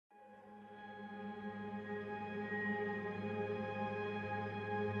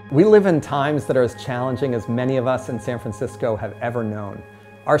We live in times that are as challenging as many of us in San Francisco have ever known.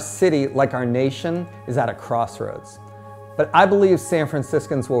 Our city, like our nation, is at a crossroads. But I believe San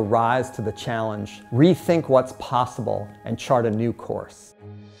Franciscans will rise to the challenge, rethink what's possible, and chart a new course.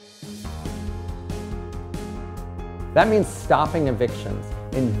 That means stopping evictions,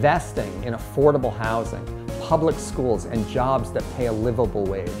 investing in affordable housing, public schools, and jobs that pay a livable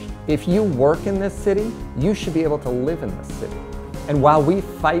wage. If you work in this city, you should be able to live in this city. And while we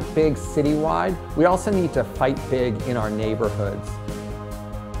fight big citywide, we also need to fight big in our neighborhoods.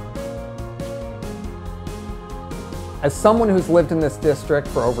 As someone who's lived in this district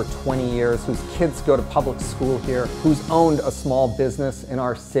for over 20 years, whose kids go to public school here, who's owned a small business in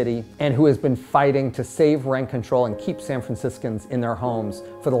our city, and who has been fighting to save rent control and keep San Franciscans in their homes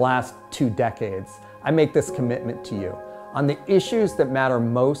for the last 2 decades, I make this commitment to you. On the issues that matter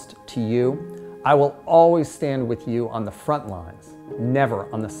most to you, I will always stand with you on the front lines, never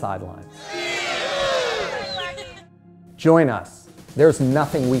on the sidelines. Join us. There's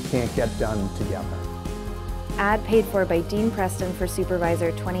nothing we can't get done together. Ad paid for by Dean Preston for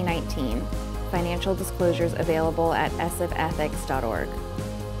Supervisor 2019. Financial disclosures available at sfethics.org.